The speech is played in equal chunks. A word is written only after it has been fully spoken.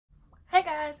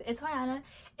guys, it's Mariana,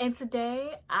 and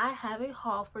today I have a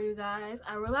haul for you guys.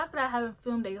 I realized that I haven't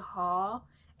filmed a haul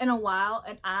in a while,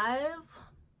 and I've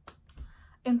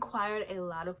inquired a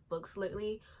lot of books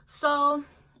lately. So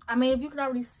I mean, if you can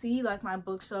already see, like, my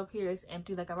bookshelf here is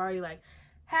empty. Like, I've already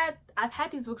I've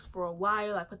had these books for a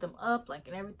while. I put them up, like,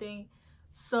 and everything.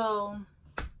 So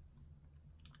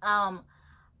I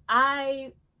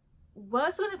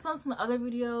was gonna film some other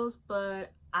videos,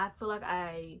 but I feel like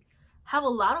I have a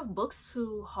lot of books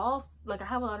to haul. Like, I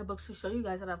have a lot of books to show you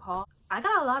guys that I've hauled. I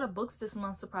got a lot of books this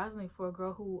month, surprisingly, for a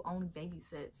girl who only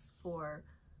babysits for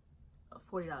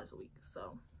 $40 a week.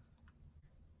 So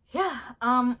yeah,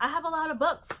 I have a lot of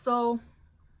books, so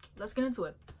let's get into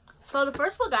it. So the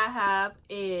first book I have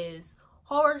is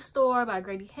Horror Store by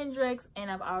Grady Hendrix, and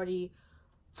I've already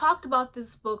talked about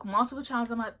this book multiple times.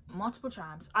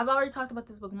 I've already talked about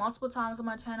this book multiple times on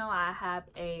my channel. I have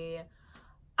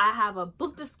a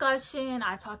book discussion.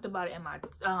 I talked about it in my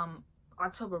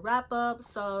October wrap-up.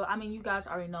 So I mean, you guys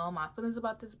already know my feelings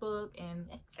about this book and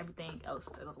everything else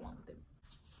that goes along with it.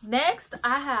 Next,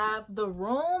 I have The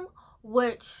Room,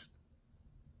 which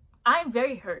I'm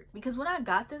very hurt because when I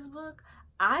got this book,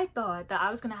 I thought that I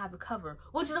was gonna have the cover,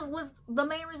 which was the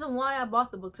main reason why I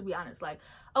bought the book, to be honest. Like,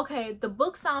 okay, the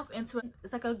book sounds interesting.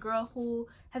 It's like a girl who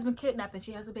has been kidnapped and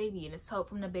she has a baby, and it's told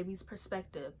from the baby's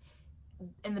perspective,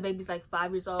 and the baby's like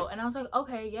 5 years old. And I was like,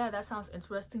 okay, yeah, that sounds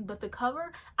interesting. But the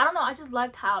cover, I don't know, I just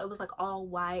liked how it was like all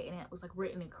white and it was like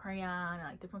written in crayon and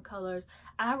like different colors,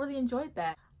 and I really enjoyed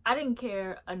that. I didn't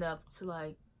care enough to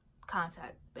like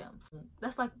contact them. So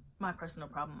that's like my personal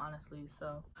problem, honestly.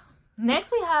 So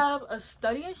next we have A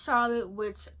Study in Charlotte,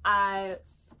 which I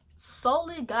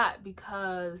solely got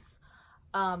because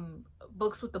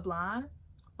Books with the Blonde,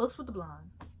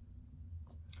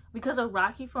 because of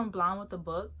Rocky from Blonde with the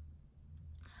Book.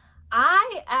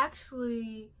 I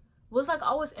actually was like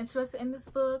always interested in this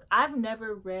book. I've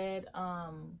never read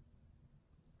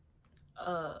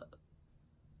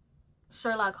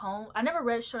Sherlock Holmes. I never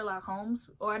read Sherlock Holmes,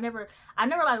 or I never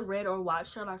like read or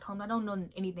watched Sherlock Holmes. I don't know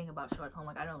anything about Sherlock Holmes.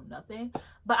 Like, I know nothing.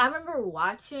 But I remember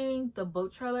watching the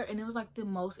book trailer, and it was like the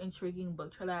most intriguing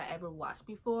book trailer I ever watched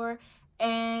before.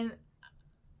 And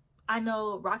I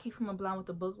know Rocky from A Blonde with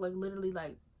the Book like literally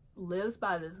like lives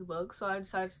by this book, so I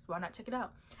decided, why not check it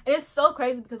out? And it's so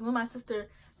crazy because when my sister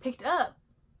picked it up,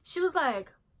 she was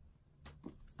like,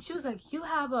 you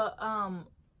have a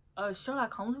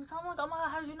Sherlock Holmes or something? I'm like, oh my god,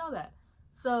 how did you know that?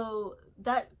 So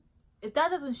that, if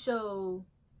that doesn't show,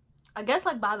 I guess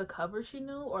like by the cover she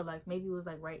knew, or like maybe it was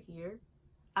like right here,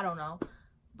 I don't know.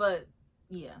 But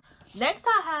yeah, next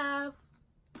I have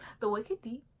The Wicked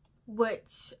Deep,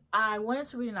 which I wanted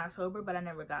to read in October, but I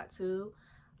never got to.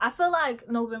 I feel like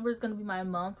November is gonna be my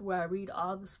month where I read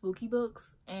all the spooky books,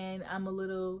 and I'm a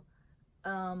little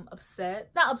upset.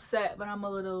 Not upset, but I'm a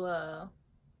little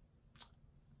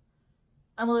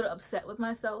upset with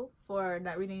myself for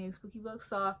not reading any spooky books.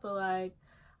 So I feel like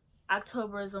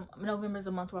November is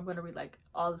the month where I'm gonna read like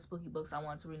all the spooky books I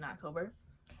want to read in October.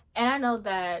 And I know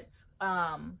that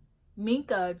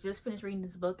Minka just finished reading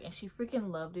this book and she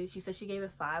freaking loved it. She said she gave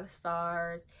it 5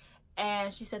 stars,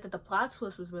 and she said that the plot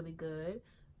twist was really good.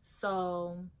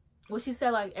 So, well, she said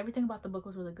like everything about the book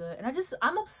was really good, and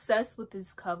I'm obsessed with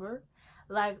this cover.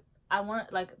 Like, I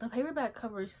want, like, the paperback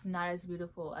cover is not as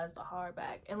beautiful as the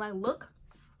hardback, and like look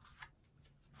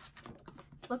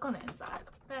on the inside.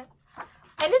 Okay.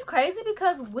 And it's crazy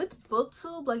because with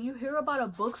booktube, like, you hear about a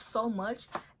book so much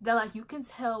that like you can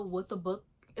tell what the book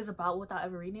is about without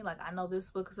ever reading. Like, I know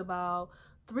this book is about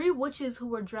 3 witches who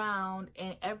were drowned,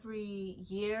 and every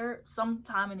year,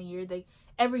 sometime in the year,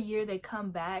 every year they come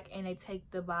back and they take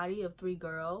the body of 3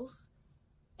 girls.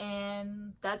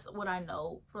 And that's what I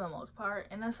know for the most part,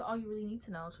 and that's all you really need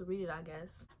to know to read it, I guess.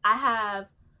 I have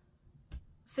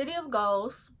City of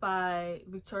Ghosts by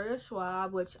Victoria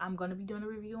Schwab, which I'm going to be doing a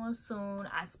review on soon.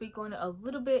 I speak on it a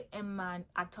little bit in my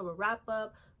October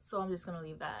wrap-up, so I'm just going to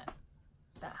leave that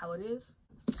how it is.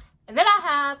 And then I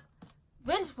have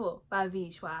Vengeful by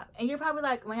V. Schwab. And you're probably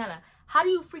like, Rihanna, how do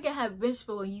you freaking have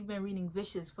Vengeful when you've been reading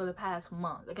Vicious for the past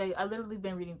month? Okay, I literally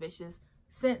been reading Vicious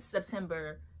since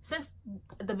September, since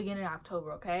the beginning of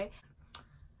October, okay?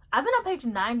 I've been on page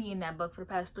 90 in that book for the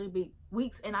past 3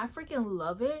 weeks, and I freaking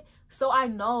love it. So I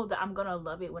know that I'm gonna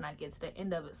love it when I get to the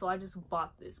end of it. So I just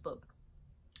bought this book.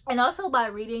 And also by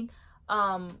reading,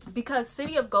 because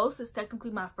City of Ghosts is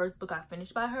technically my first book I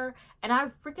finished by her, and I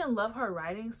freaking love her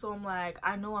writing. So I'm like,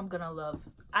 I know I'm gonna love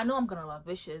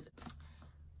Vicious.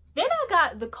 Then I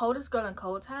got The Coldest Girl in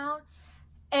Cold Town,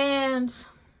 and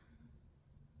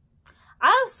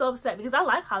I was so upset because I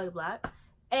like Holly Black,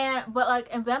 But like,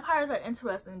 and vampires are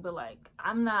interesting, but like,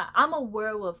 I'm a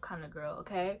werewolf kind of girl,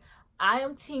 okay? I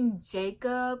am team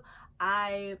Jacob.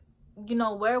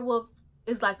 Werewolf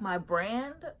is like my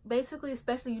brand, basically,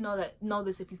 especially, know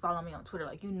this if you follow me on Twitter,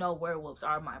 like, werewolves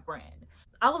are my brand.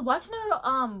 I was watching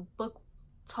a book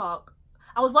talk.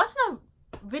 I was watching a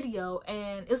video,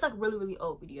 and it's like really, really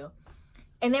old video.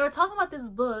 And they were talking about this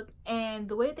book, and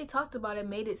the way they talked about it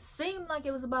made it seem like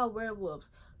it was about werewolves.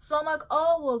 So I'm like,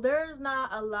 oh, well, there's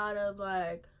not a lot of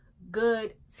like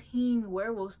good teen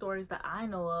werewolf stories that I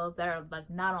know of that are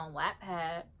like not on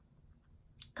Wattpad.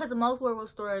 Because most werewolf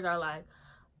stories are like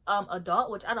adult,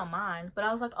 which I don't mind. But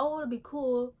I was like, oh, it'd be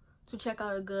cool to check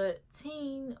out a good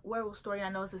teen werewolf story. I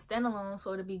know it's a standalone,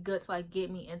 so it'd be good to like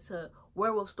get me into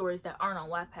werewolf stories that aren't on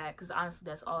Wattpad, because honestly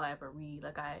that's all I ever read.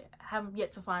 Like, I haven't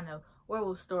yet to find a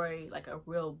werewolf story, like a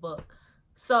real book.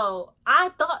 So I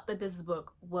thought that this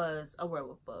book was a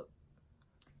werewolf book.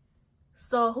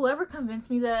 So whoever convinced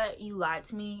me that, you lied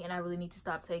to me, and I really need to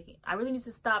stop taking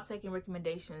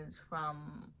recommendations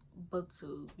from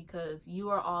BookTube, because you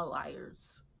are all liars.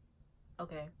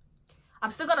 Okay,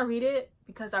 I'm still gonna read it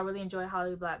because I really enjoy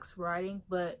Holly Black's writing,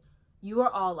 but you are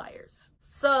all liars.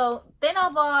 So then I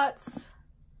bought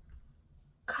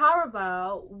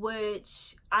Caraval,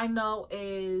 which I know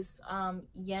is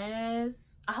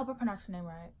Yanez. I hope I pronounced her name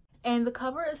right. And the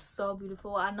cover is so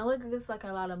beautiful. I know it gets like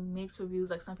a lot of mixed reviews,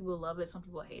 like some people love it, some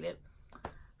people hate it.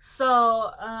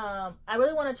 So I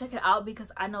really want to check it out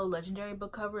because I know Legendary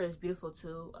book cover is beautiful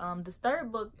too. This third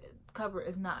book cover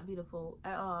is not beautiful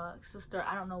at all. Sister,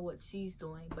 I don't know what she's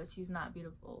doing, but she's not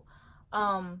beautiful.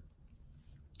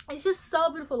 It's just so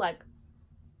beautiful. Like,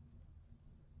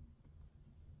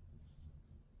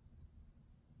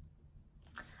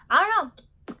 I don't know,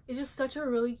 it's just such a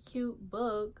really cute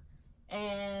book,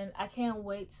 and I can't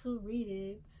wait to read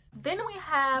it. Then we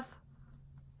have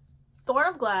Thorn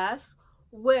of Glass,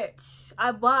 which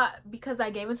I bought because I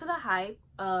gave into the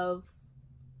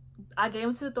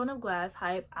Thorn of Glass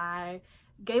hype. I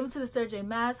gave into the Sarah J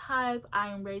Maas hype. I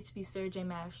am ready to be Sarah J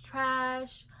Maas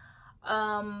trash.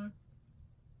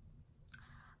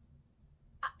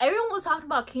 Everyone was talking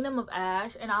about Kingdom of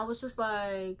Ash, and I was just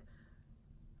like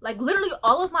literally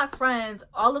all of my friends,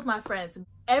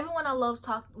 everyone I love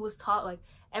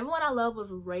everyone I love was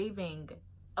raving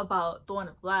about Thorn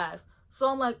of Glass. So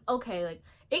I'm like, okay, like,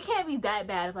 it can't be that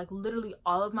bad if like literally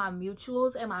all of my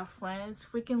mutuals and my friends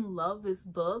freaking love this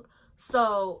book.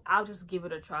 So I'll just give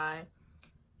it a try.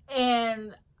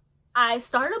 And I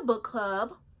started a book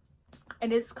club,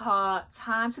 and it's called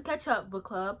Time to Catch Up Book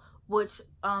Club, which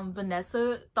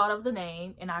Vanessa thought of the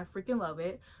name, and I freaking love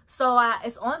it. So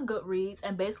it's on Goodreads,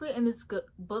 and basically in this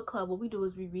book club, what we do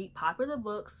is we read popular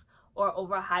books or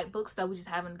overhyped books that we just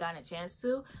haven't gotten a chance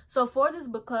to. So for this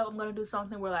book club, I'm gonna do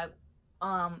something where like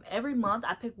every month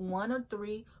I pick one or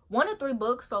three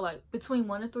books, so like between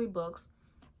 1 and 3 books,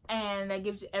 and that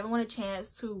gives everyone a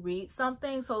chance to read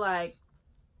something. So like,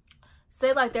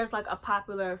 say like there's like a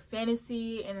popular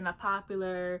fantasy and then a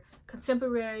popular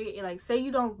contemporary. Like, say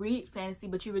you don't read fantasy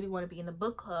but you really want to be in the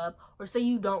book club, or say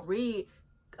you don't read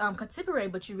contemporary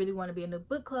but you really want to be in the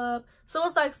book club. So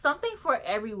it's like something for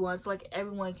everyone, so like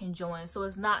everyone can join, so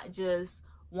it's not just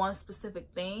one specific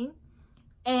thing.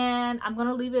 And I'm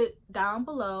gonna leave it down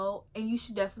below, and you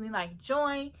should definitely like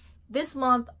join. This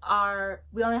month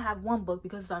we only have one book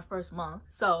because it's our first month,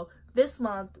 so this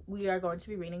month we are going to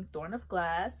be reading Thorn of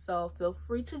Glass, so feel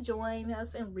free to join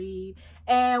us and read.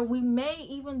 And we may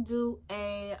even do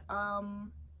a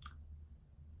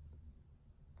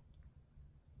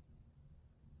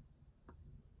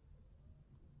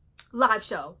live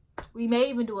show.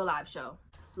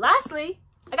 Lastly,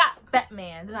 I got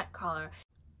Batman, the Nightcrawler.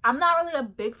 I'm not really a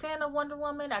big fan of Wonder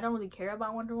Woman. I don't really care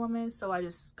about Wonder Woman, so I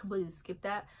just completely skipped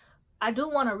that. I do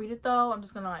want to read it though. I'm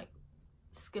just gonna like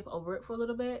skip over it for a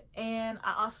little bit. And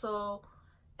I also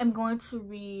am going to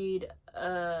read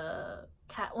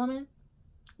Catwoman,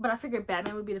 but I figured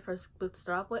Batman would be the first book to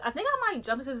start off with. I think I might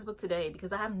jump into this book today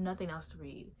because I have nothing else to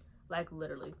read, like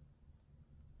literally.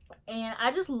 And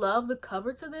I just love the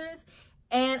cover to this,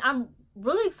 and I'm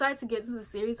really excited to get into the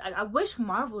series. I wish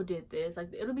Marvel did this. Like,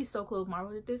 it'll be so cool if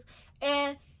Marvel did this.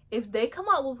 And if they come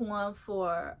out with one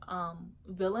for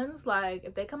villains,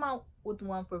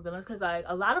 because like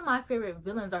a lot of my favorite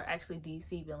villains are actually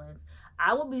DC villains,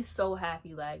 I will be so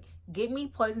happy. Like, give me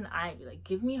Poison Ivy, like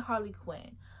give me Harley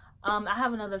Quinn. I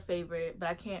have another favorite, but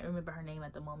I can't remember her name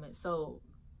at the moment, so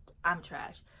I'm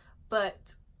trash. But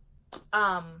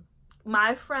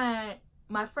my friend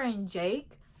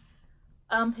Jake,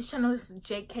 his channel is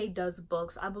JK Does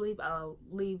Books. I believe I'll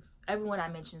leave everyone I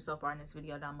mentioned so far in this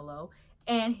video down below.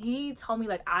 And he told me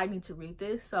like I need to read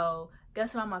this, so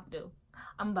guess what I'm about to do?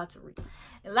 I'm about to read.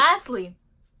 And lastly,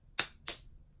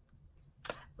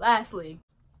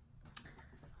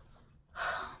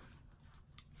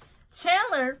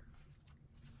 Chandler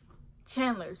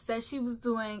said she was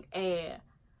doing a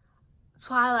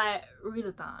Twilight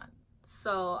readathon.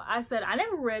 So I said, I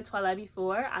never read Twilight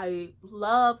before. I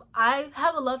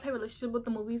have a love-hate relationship with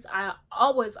the movies. I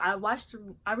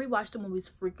rewatch the movies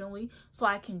frequently so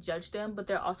I can judge them, but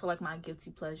they're also like my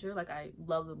guilty pleasure. Like, I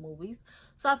love the movies.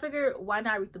 So I figured, why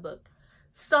not read the book?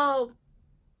 So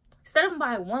instead of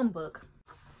buying one book,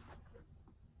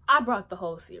 I brought the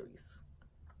whole series.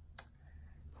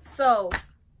 So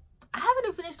I haven't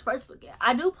even finished the first book yet.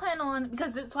 I do plan on,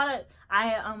 because it's Twilight,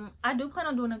 I do plan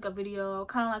on doing like a video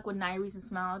kind of like what 9 Reasons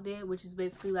Smile did, which is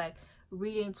basically like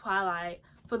reading Twilight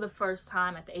for the first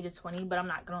time at the age of 20, but I'm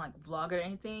not gonna like vlog it or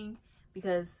anything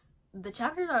because the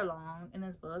chapters are long in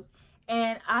this book,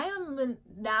 and I am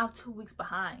now 2 weeks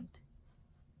behind.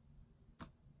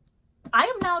 I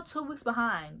am now 2 weeks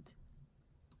behind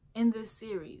in this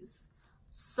series,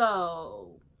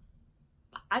 so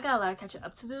I got a lot of catching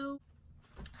up to do.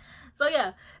 So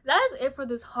yeah, that is it for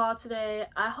this haul today.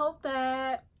 I hope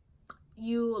that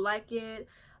you like it.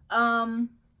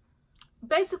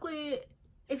 Basically,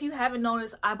 if you haven't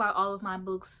noticed, I buy all of my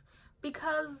books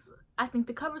because I think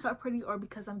the covers are pretty, or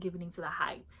because I'm giving into the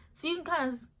hype. So you can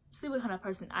kind of see what kind of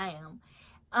person I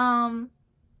am.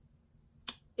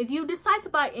 If you decide to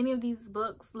buy any of these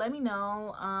books, let me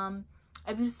know.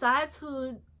 If you decide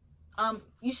to,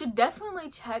 you should definitely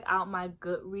check out my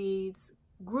Goodreads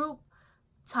group,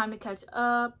 Time to Catch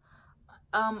Up.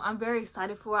 I'm very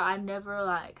excited for it. I never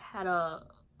like had a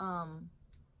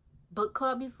book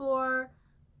club before,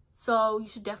 so you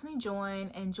should definitely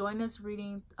join us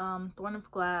reading Throne of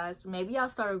Glass. Maybe I'll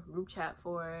start a group chat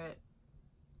for it,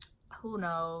 who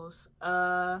knows.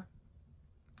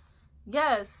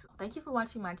 Yes, thank you for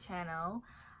watching my channel.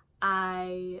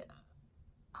 I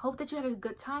hope that you had a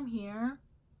good time here.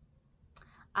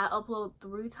 I upload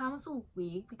 3 times a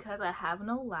week because I have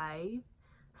no life.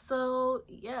 So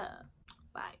yeah,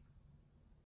 bye.